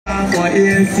for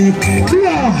ANC.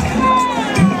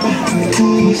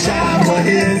 Too sharp for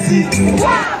ANC.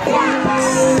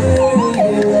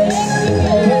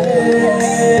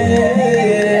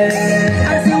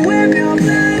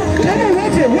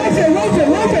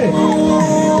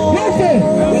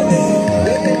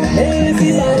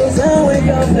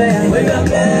 Wake up,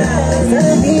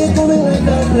 some people wake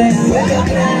up, wake up,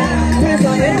 press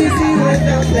on NBC, wake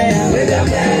up,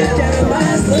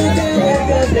 Jeremiah Slinton,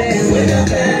 wake up,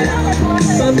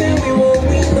 but then we won't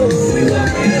we know,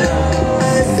 I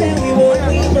said we won't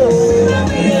we know,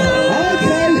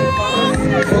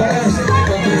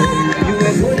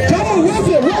 come on, what's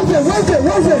it, you can do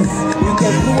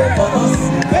it for us,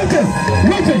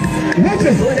 what's it,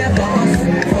 you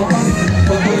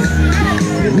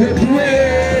can do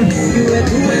it.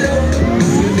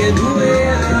 You can do it.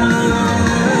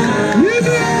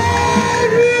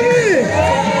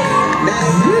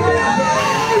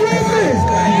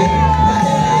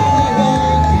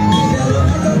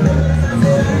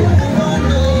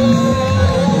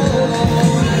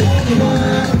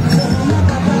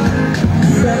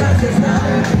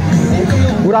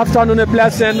 Good afternoon, a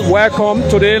pleasant welcome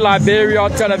to the Liberia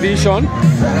television.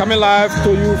 Coming live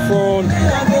to you from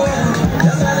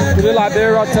the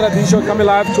Liberia television, coming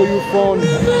live to you from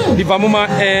the Vamuma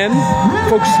and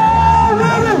folks,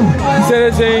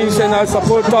 citizens and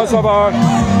supporters of our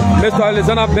Mr.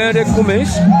 Alexander Benedict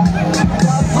Kumish,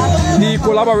 the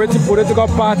collaborative political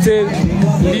party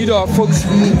leader. Folks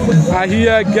are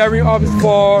here gearing up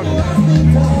for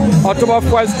October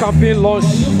 1st campaign launch.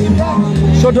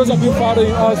 So those of you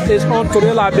following us is on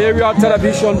today Liberia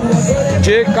television.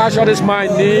 Jay Cashot is my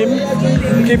name.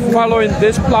 Keep following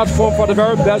this platform for the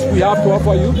very best we have to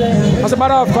offer you. As a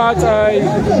matter of fact,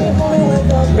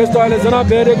 Mr. Alexander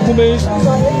Benedict Kumish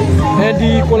and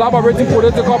the collaborating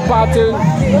political party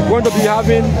going to be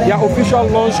having their official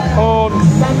launch on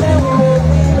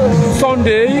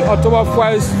Sunday, October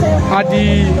 1st at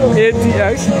the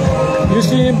ATX. You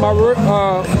see Maria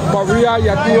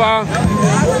Yadua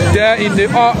there in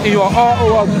your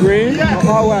all-over green,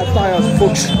 all-over attire,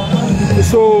 folks.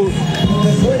 So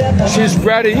she's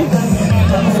ready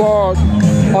for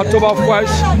October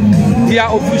 1st, their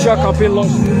official campaign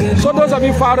launch. So those of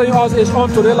you following us is on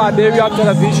today Liberia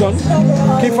television.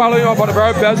 Keep following us for the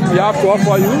very best we have to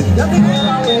offer you.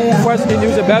 First in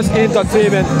news, the best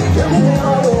entertainment.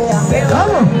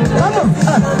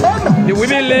 The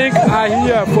women link are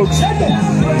here, folks.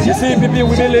 You see, people,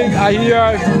 women link are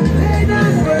here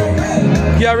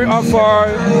gearing up for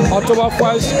October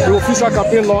 1st, the official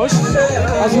campaign launch.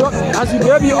 As you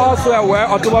may be also aware,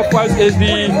 October 1st is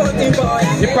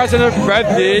the president's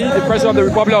birthday, the president of the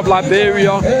Republic of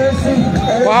Liberia.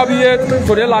 But albeit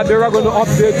today, Liberia are going to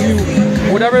update you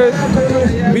whatever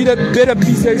be the better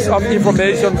pieces of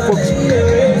information, folks,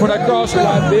 for the cross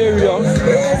Liberia.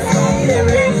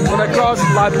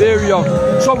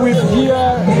 So we're here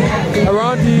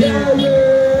around the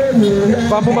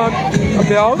Vamuma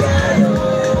belt.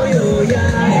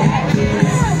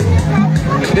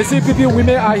 The CPP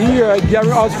women are here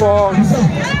gearing us for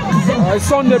a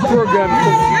Sunday program,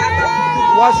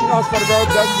 watching us for the very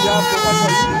best we have to offer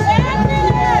you.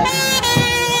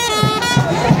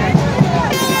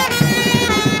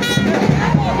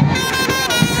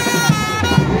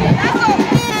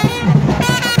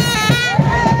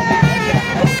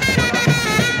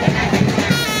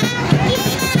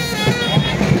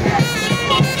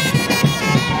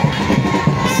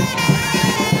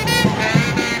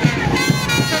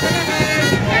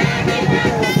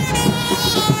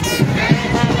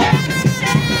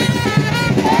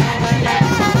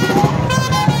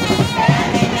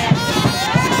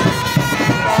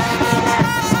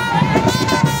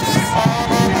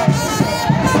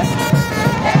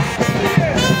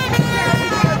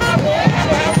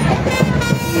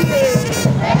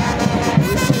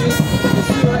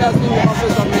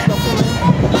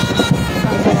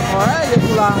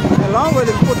 Along with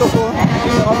the protocol,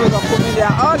 the office of coming, they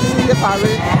are all leading the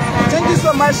parade. Thank you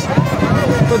so much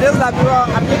to this Liberia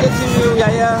applicating you. We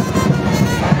are here.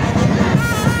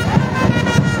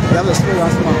 You have a story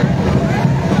once more.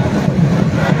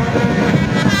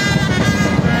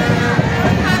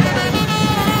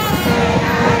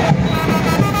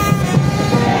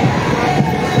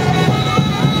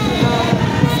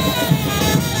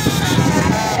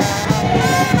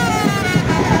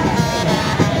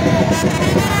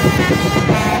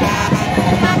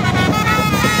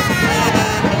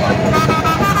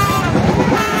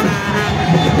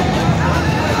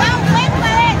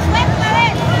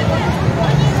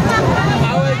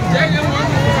 Daniel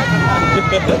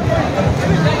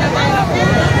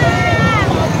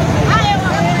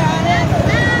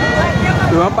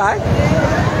You want back?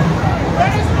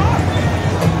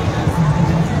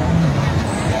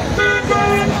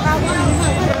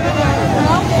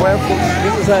 Well,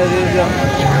 this is how it is, yeah.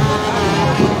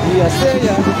 Yes,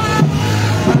 yeah.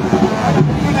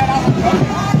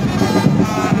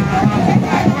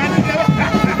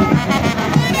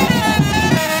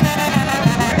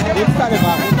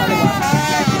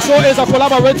 So it's a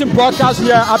collaborating broadcast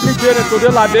here applicated to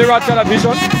the Liberia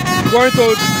television. Going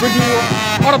to bring you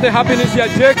all of the happenings here.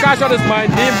 Jay Cashot is my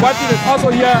name. Watson is also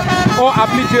here, all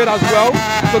applicated as well.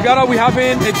 Together we're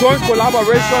having a joint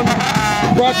collaboration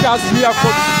broadcast here.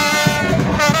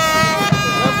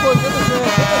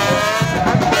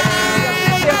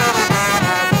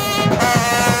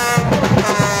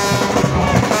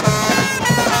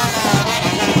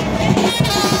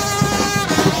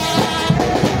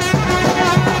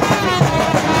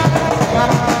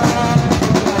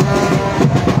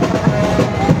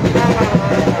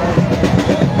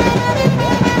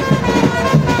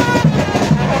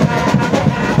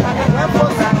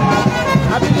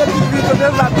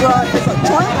 It's a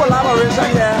joint collaboration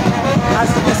here. As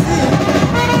you can see,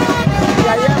 we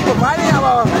are here providing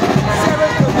our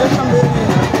service production building.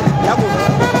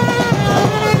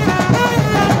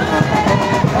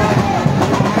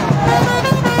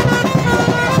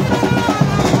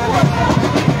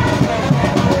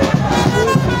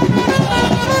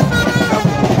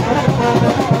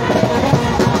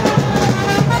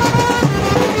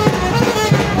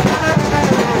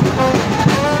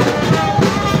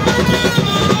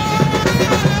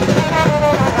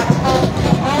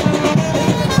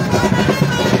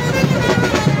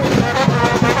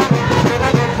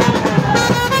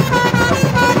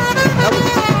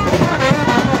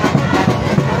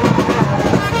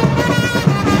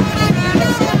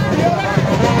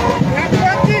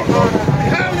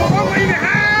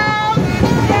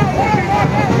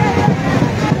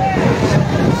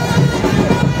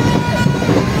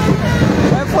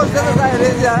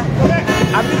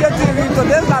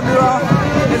 Today's Liberia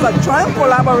is a joint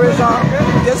collaboration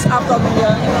this afternoon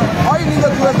here. All you need to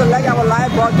do is to like our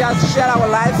live broadcast, share our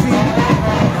live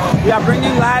feed. We are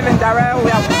bringing live and direct.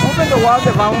 We are moving the world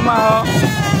to Monrovia.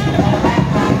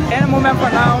 Any moment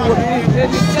from now, we'll be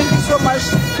ready. Thank you so much.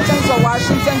 Thanks for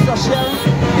watching. Thanks for sharing.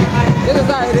 This is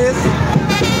how it is.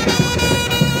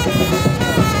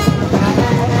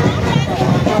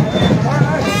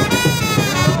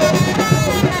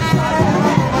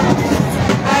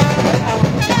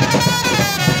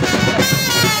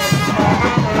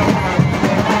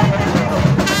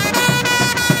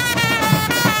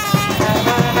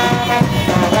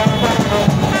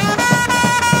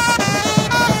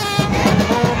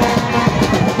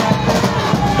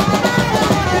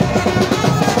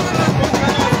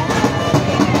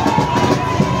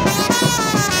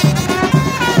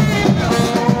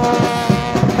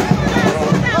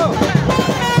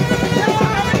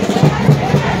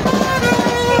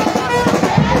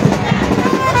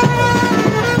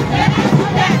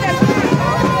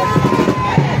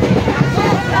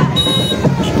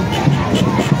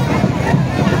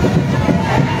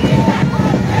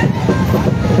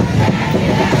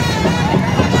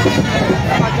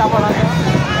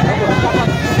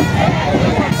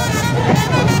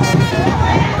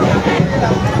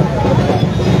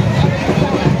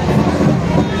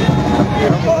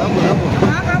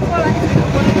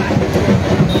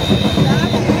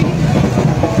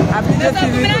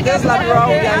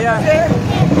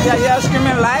 We are here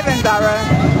streaming live and direct,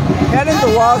 heading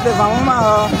towards the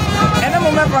Monrovia. Any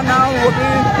moment from now, we'll be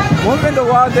moving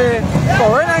towards the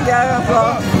Foreign Gathering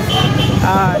Club.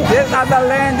 This other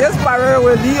land, this parade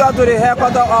will lead us to the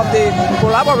headquarters of the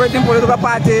collaborating political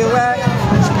party, where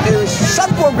a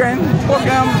short program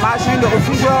marching the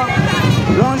official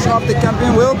launch of the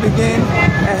campaign will begin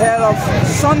ahead of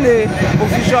Sunday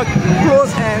official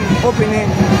close and opening.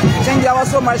 Thank you all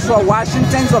so much for watching.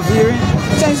 Thanks for viewing.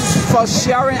 Thanks for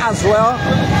sharing as well.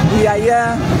 We are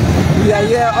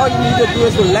here. All you need to do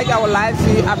is to like our live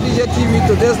feed. Appreciate TV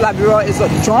Today's Liberia is a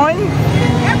joint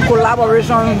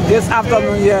collaboration this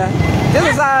afternoon here. This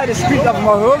is how the street of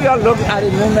Monrovia looks at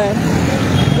the moment.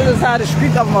 This is how the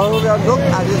street of Monrovia looks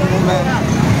at this moment.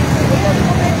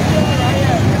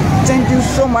 Thank you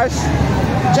so much.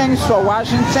 Thanks for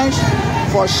watching. Thanks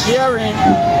for sharing.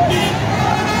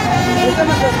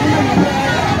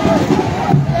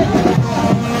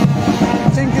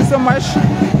 Thank you so much.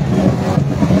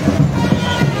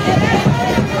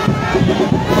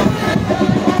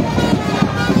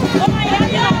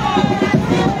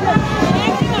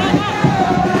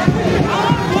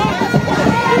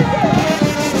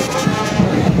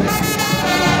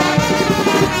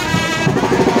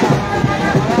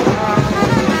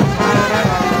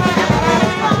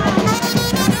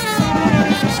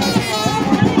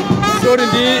 Lord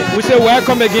indeed. We say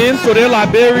welcome again to the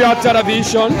Liberia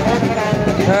television.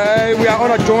 We are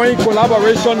on a joint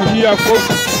collaboration here,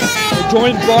 folks. A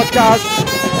joint broadcast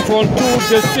from two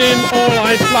distinct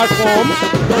online platforms.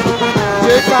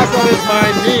 J-Castle is my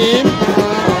name.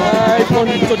 From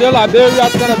today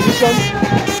Liberia television.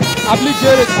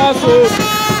 Obligate is also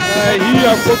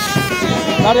here, folks.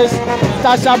 That is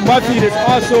Tasha Murphy is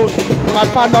also my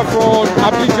partner from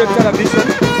Obligate television.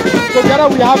 Together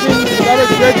we are having a very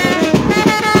great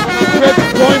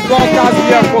joint broadcast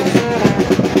here, folks.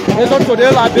 It's on today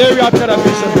Liberia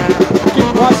television. Keep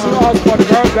watching us for the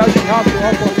very best we have to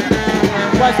offer.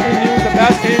 West news, the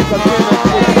best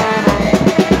entertainment.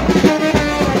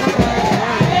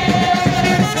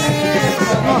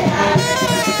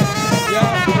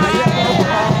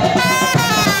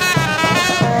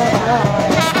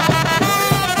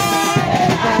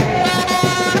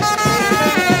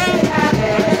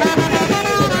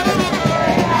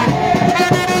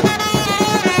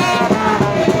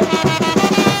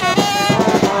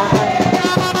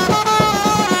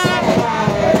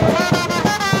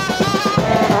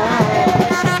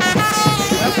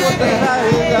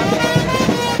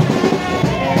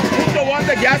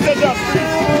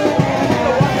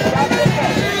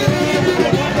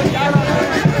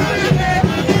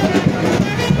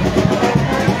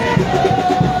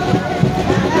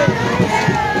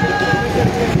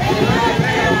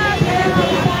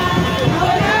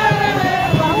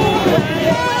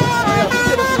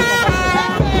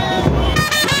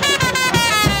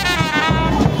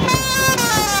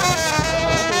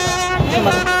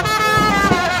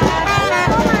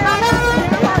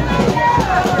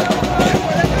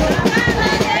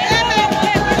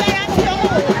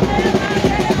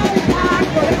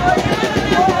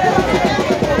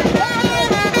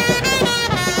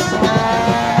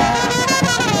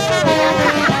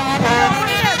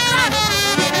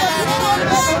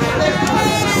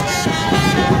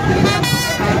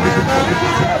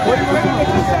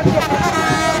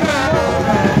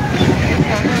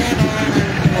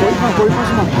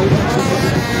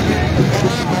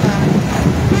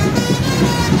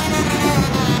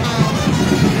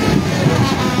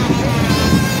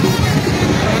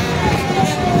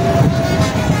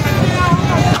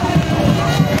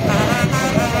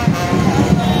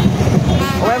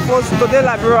 Today,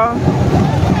 Liberia,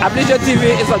 Obligate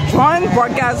TV is a joint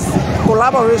broadcast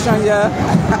collaboration here.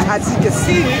 As you can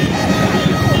see,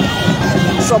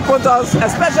 supporters,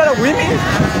 especially women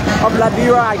of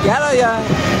Liberia, are gathered here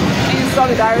in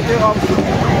solidarity of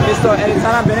Mr.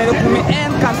 Alexander Benedict Kumi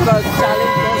and Councillor Charlie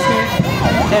Johnson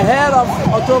ahead of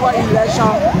October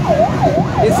election.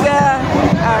 He said,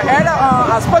 earlier on,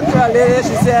 I spoke to a lady,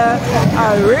 she said,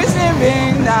 reason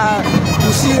being that you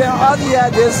see them all here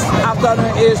this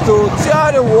afternoon is to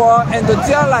tell the world and to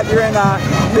tell Liberians that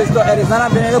Mr.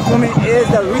 Alexander Benedict Kumi is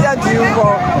the real deal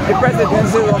for the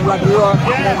presidency of Liberia.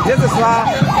 And this is why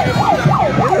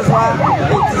they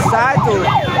decide to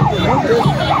move this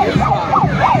far.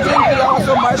 Thank you all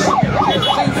so much.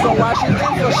 Thanks for watching,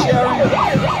 thanks for sharing.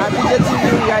 Obligate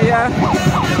TV, we are here.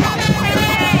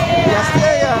 We are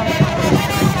still here.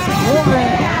 Moving.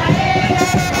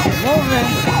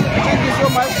 Thank you so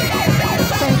much.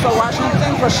 Thanks for watching,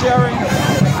 thanks for sharing.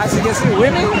 As you can see, the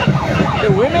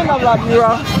women of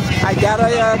Liberia are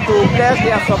gathered here to pledge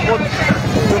their support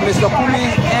to Mr. Kumi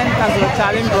and Councillor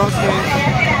Charlie Johnson.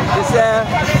 They said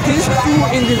these two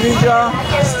individuals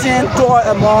stand tall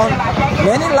among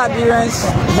many Liberians,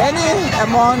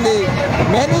 among the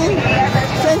many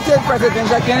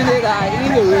presidential candidates that are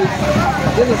in the race.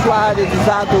 This is why they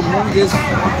decide to move this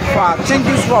far. Thank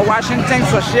you for watching, thanks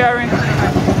for sharing.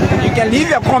 You can leave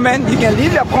your comment,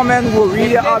 we'll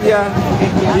read it up here.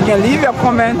 You can leave your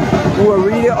comment, we'll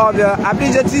read it up here.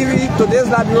 Obligate TV, today's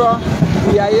Liberia,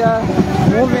 we are here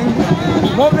moving.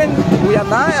 We are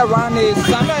now around the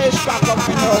summer-ish pack-up,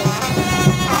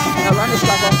 around this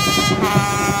pack-up.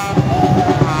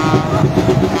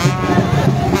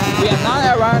 We are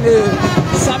now around the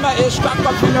summer-ish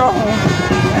pack-up, We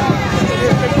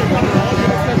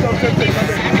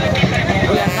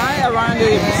are now around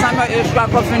the summer-ish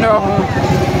pack-up,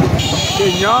 The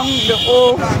young, the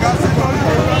old,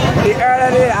 the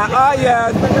elderly are all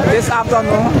here this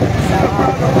afternoon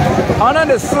under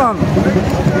the sun.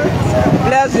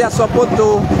 Pledge their support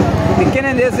to the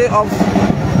candidacy of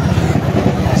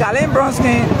Charlie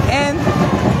Johnson and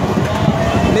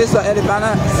Mr.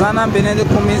 Alexander Benedict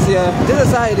Kumi here. This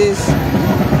is how it is.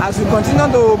 As we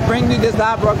continue to bring you this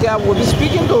live broadcast, we'll be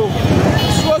speaking to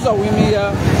scores of women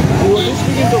here. We will be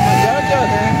speaking to majority of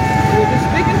them. We will be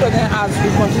speaking to them as we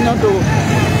continue to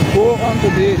go on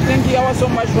today. Thank you all so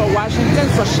much for watching.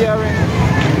 Thanks for sharing.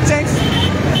 Thanks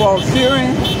for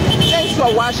viewing. Thanks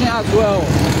for watching as well.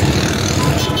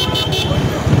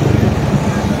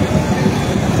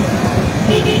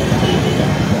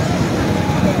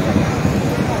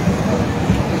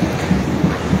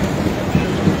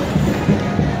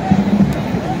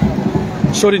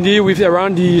 So indeed, we're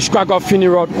around the Chicago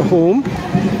funeral home.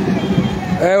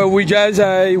 We just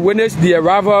witnessed the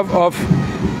arrival of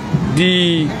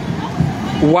the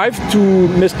wife to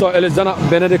Mr. Alexander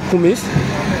Benedict Cummings,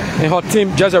 and her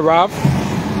team just arrived.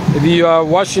 They are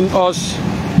watching us.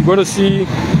 You're going to see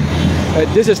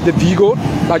this is the vehicle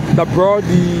that brought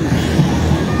the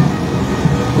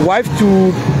wife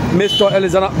to Mr.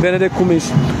 Alexander Benedict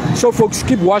Cummings. So folks,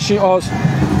 keep watching us.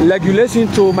 Like you listen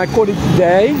to my colleague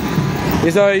today.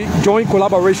 It's a joint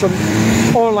collaboration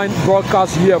online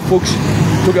broadcast here, folks.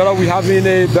 Together we're having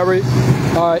a very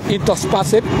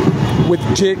interspersed with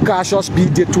J. Cassius B.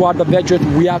 Detroit, the budget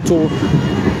we are to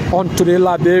on today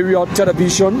Liberia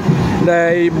television.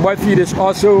 The Murphy is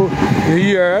also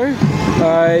here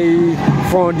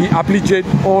from the Applegate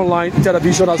online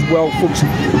television as well, folks.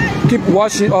 Keep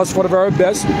watching us for the very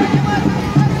best.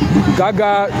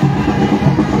 Gaga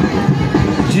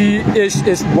GH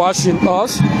is watching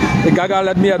us. Gaga,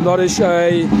 let me acknowledge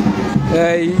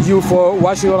you for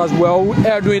watching us as well.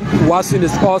 Edwin Watson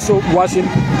is also watching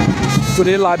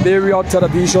today Liberia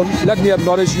television. Let me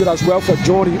acknowledge you as well for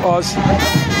joining us.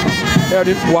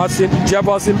 Edwin Watson,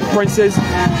 Jefferson Princess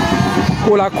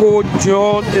Olako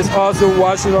John is also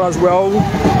watching us as well.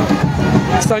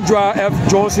 Sandra F.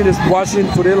 Johnson is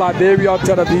watching today Liberia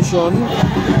television.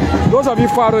 Those of you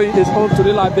following is on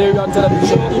today Liberia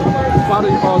television.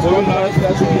 Following us on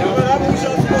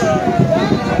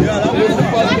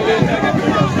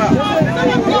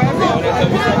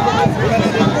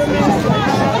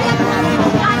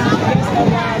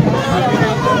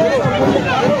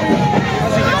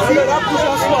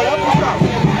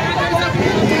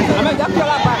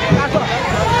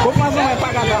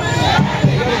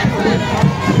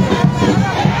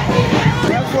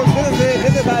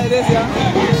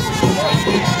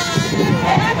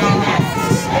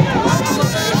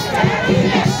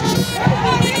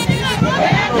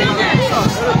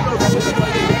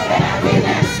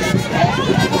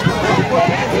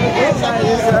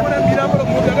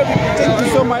Thank you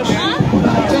so much.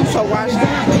 Thanks for watching.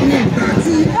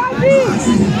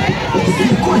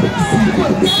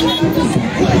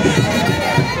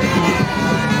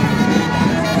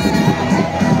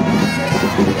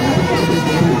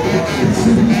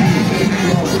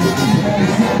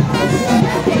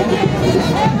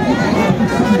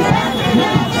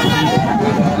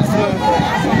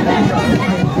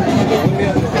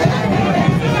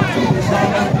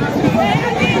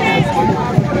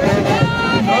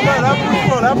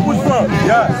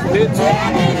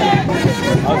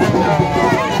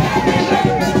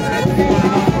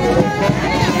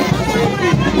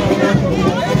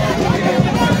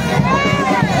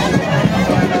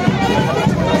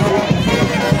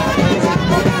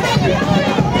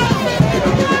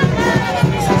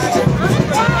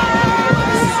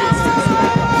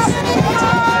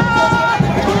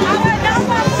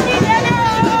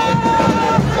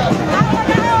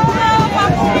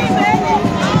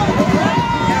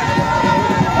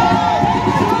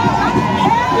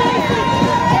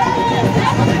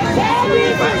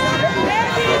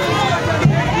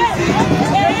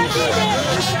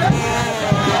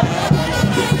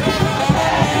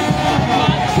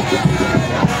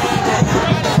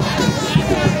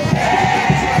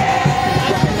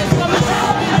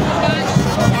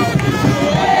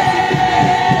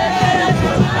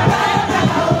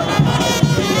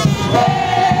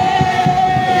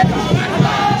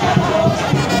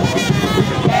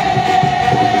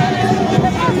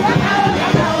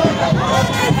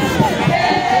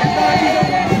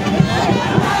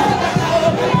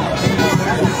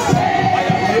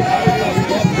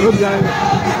 Good guy.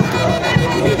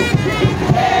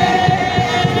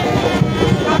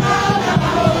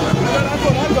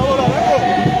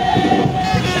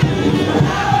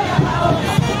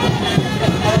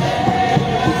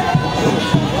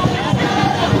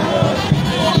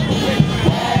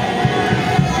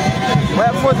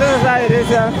 Well, for this it is.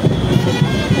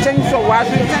 Thanks for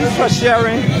watching. Thanks for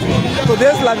sharing.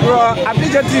 Today's Liberia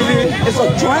Applegate TV is a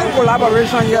joint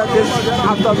collaboration here this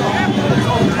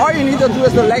afternoon. All you need to do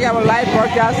is to like our live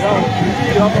broadcast.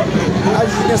 As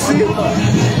you can see,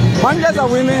 hundreds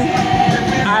of women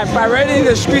are parading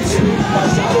the streets.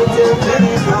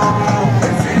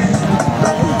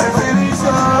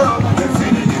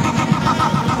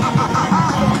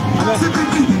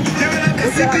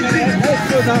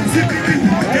 CPP.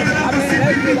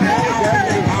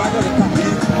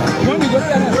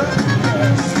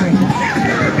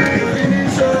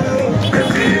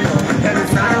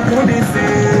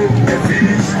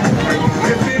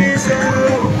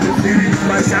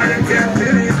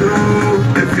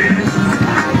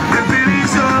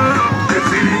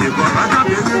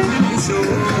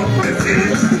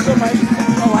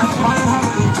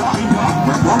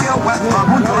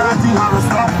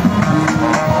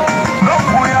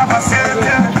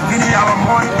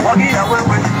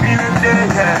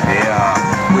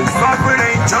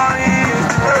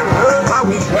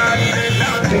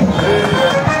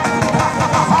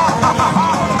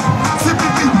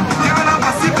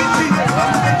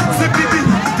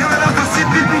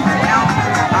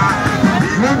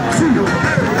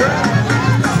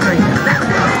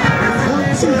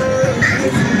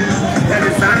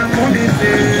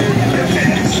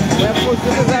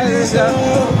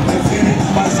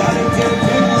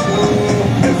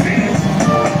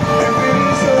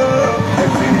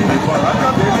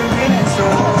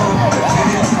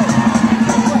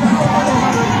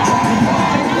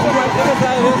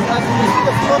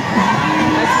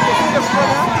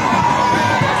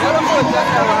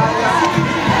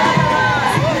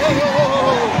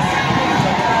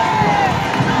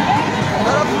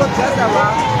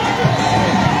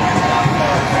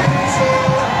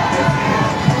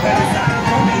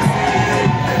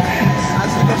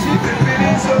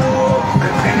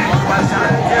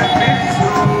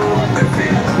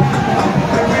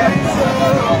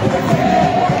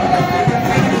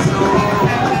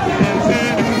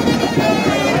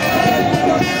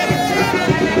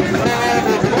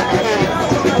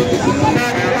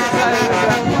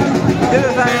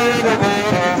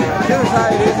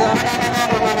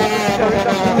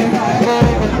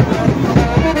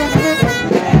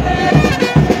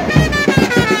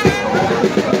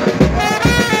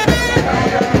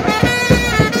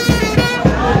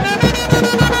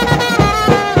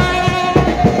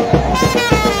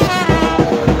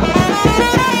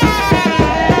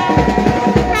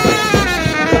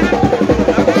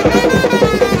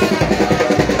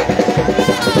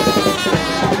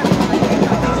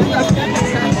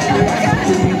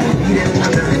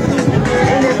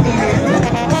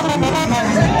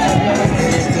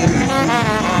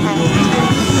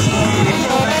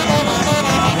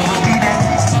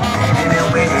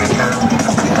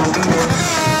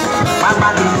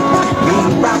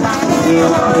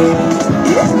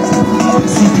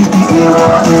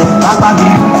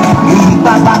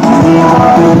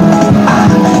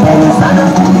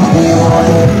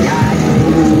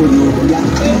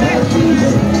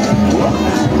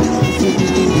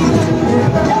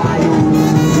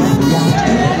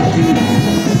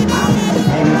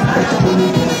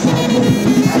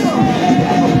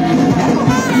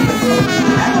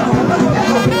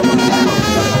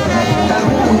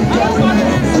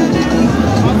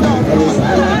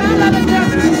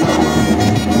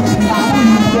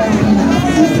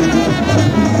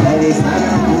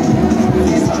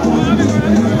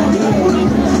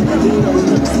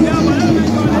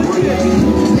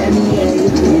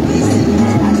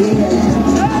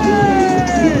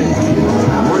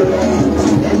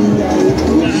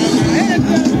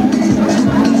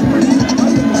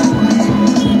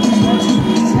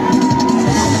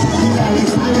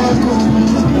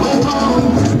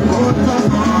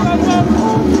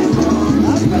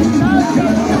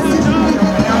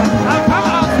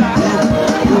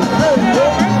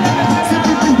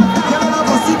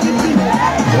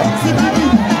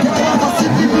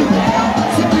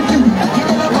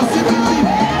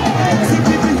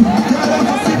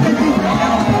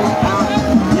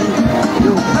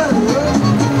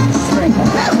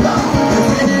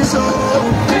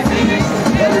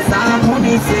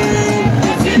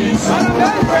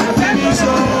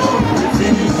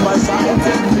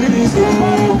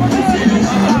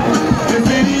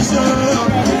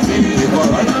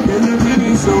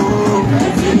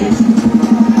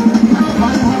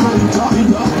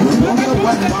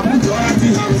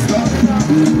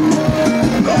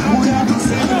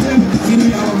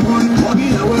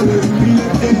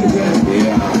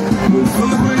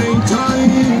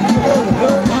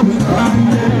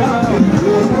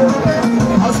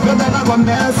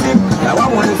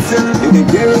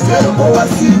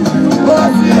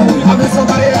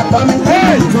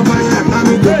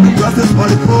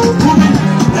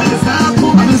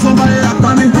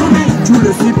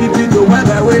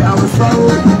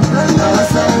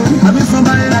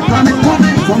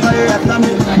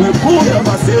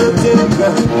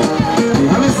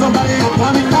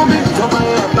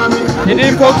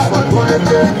 Indeed, folks,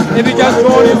 if you just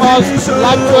joining us,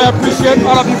 like to appreciate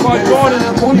all of you for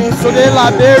joining today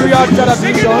Liberia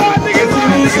television.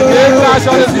 Dave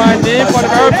Nation is my name for the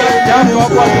very first time to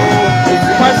offer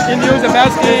West Indians and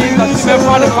best games that you may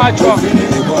find in my truck.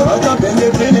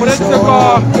 Political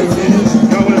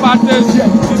parties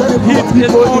heat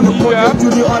is on here.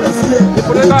 The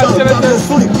political activities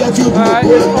is on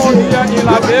here in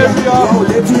Liberia.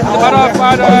 As a matter of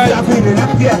fact,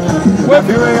 with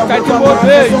Kaitibo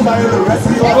Bay,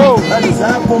 go.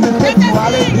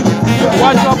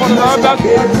 Watch out for the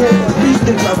Liberia.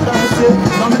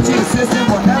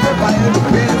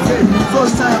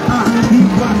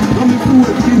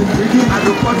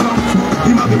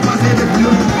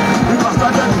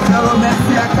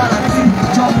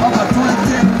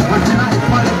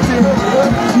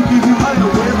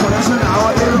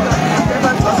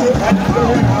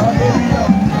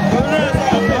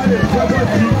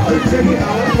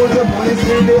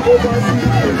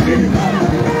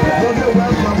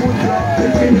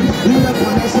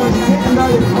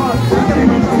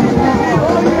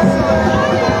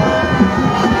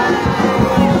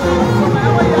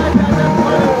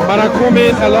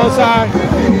 Barakumin alongside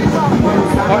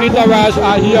our entourage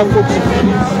are here, folks.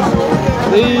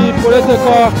 The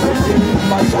political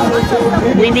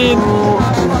women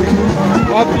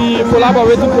of the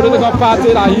collaborating political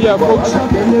party are here, folks,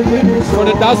 from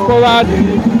the diaspora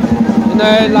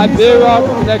in Liberia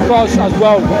and of course as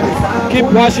well. Keep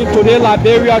watching Today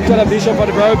Liberia television for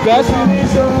the very best.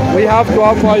 We have to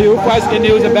offer you First in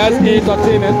News, the best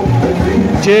entertainment.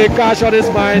 J. Cashot is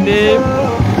my name.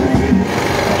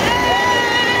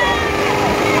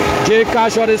 J.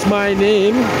 Cashot is my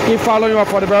name. Keep following up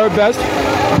for the very best.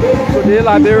 Today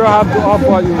Liberia have to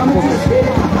offer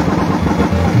you.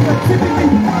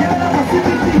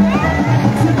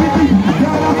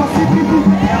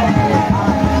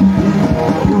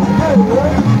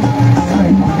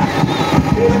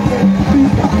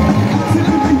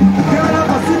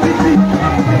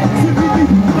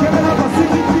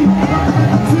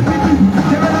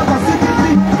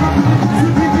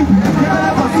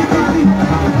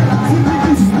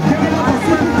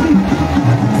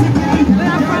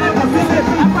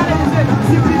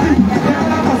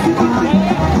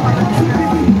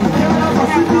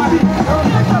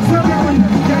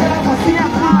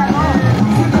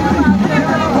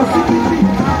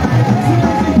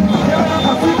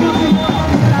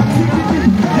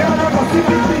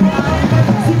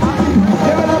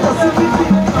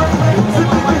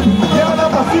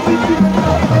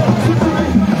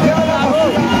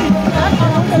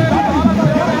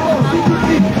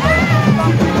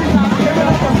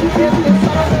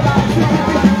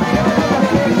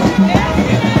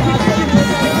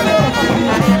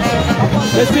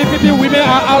 The CPP women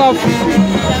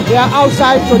they are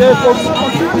outside today, folks.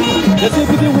 The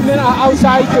CPP women are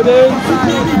outside today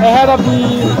ahead of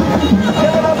the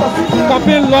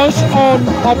campaign launch on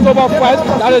October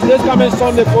 1st. That is this coming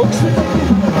Sunday, folks.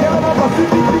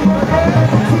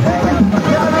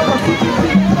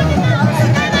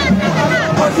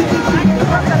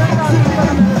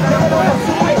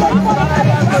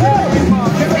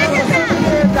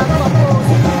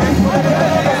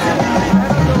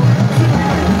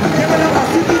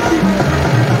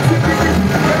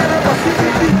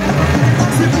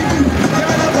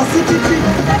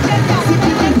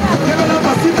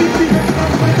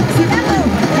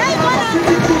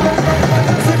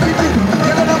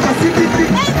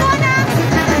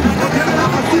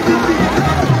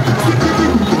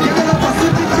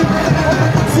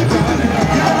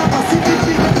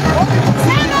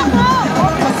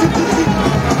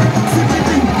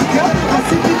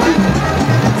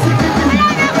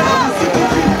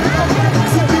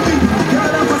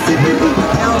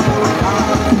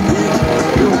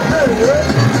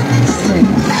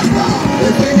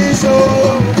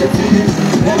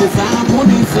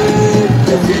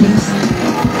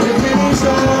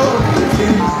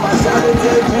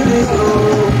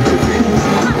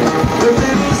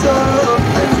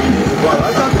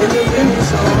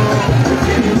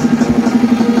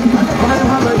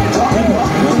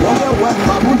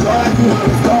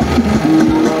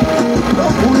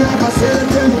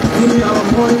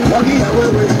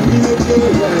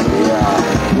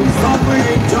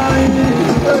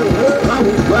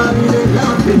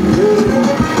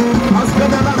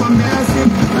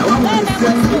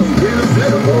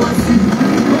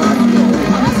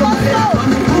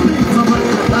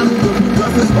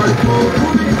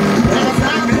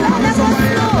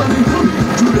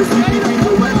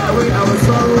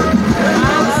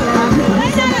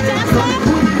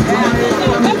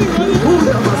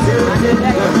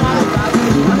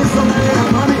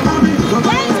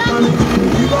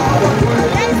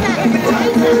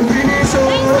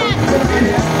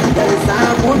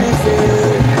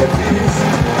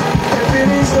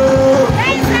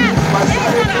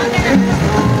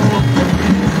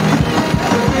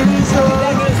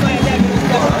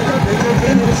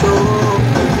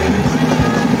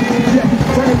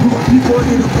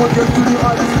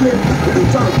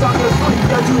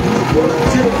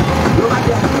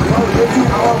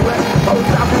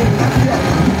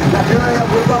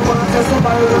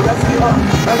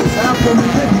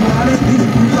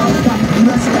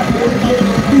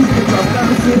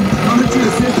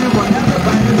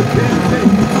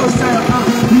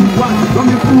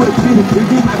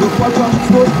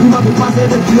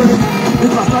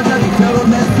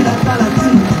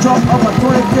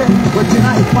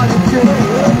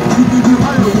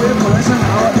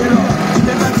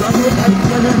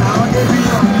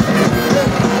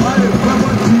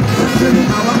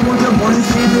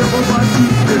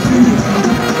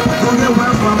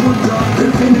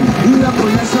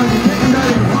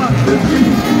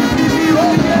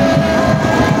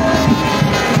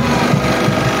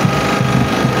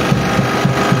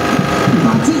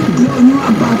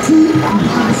 Party,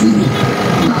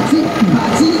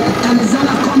 Bati, and the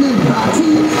Zala come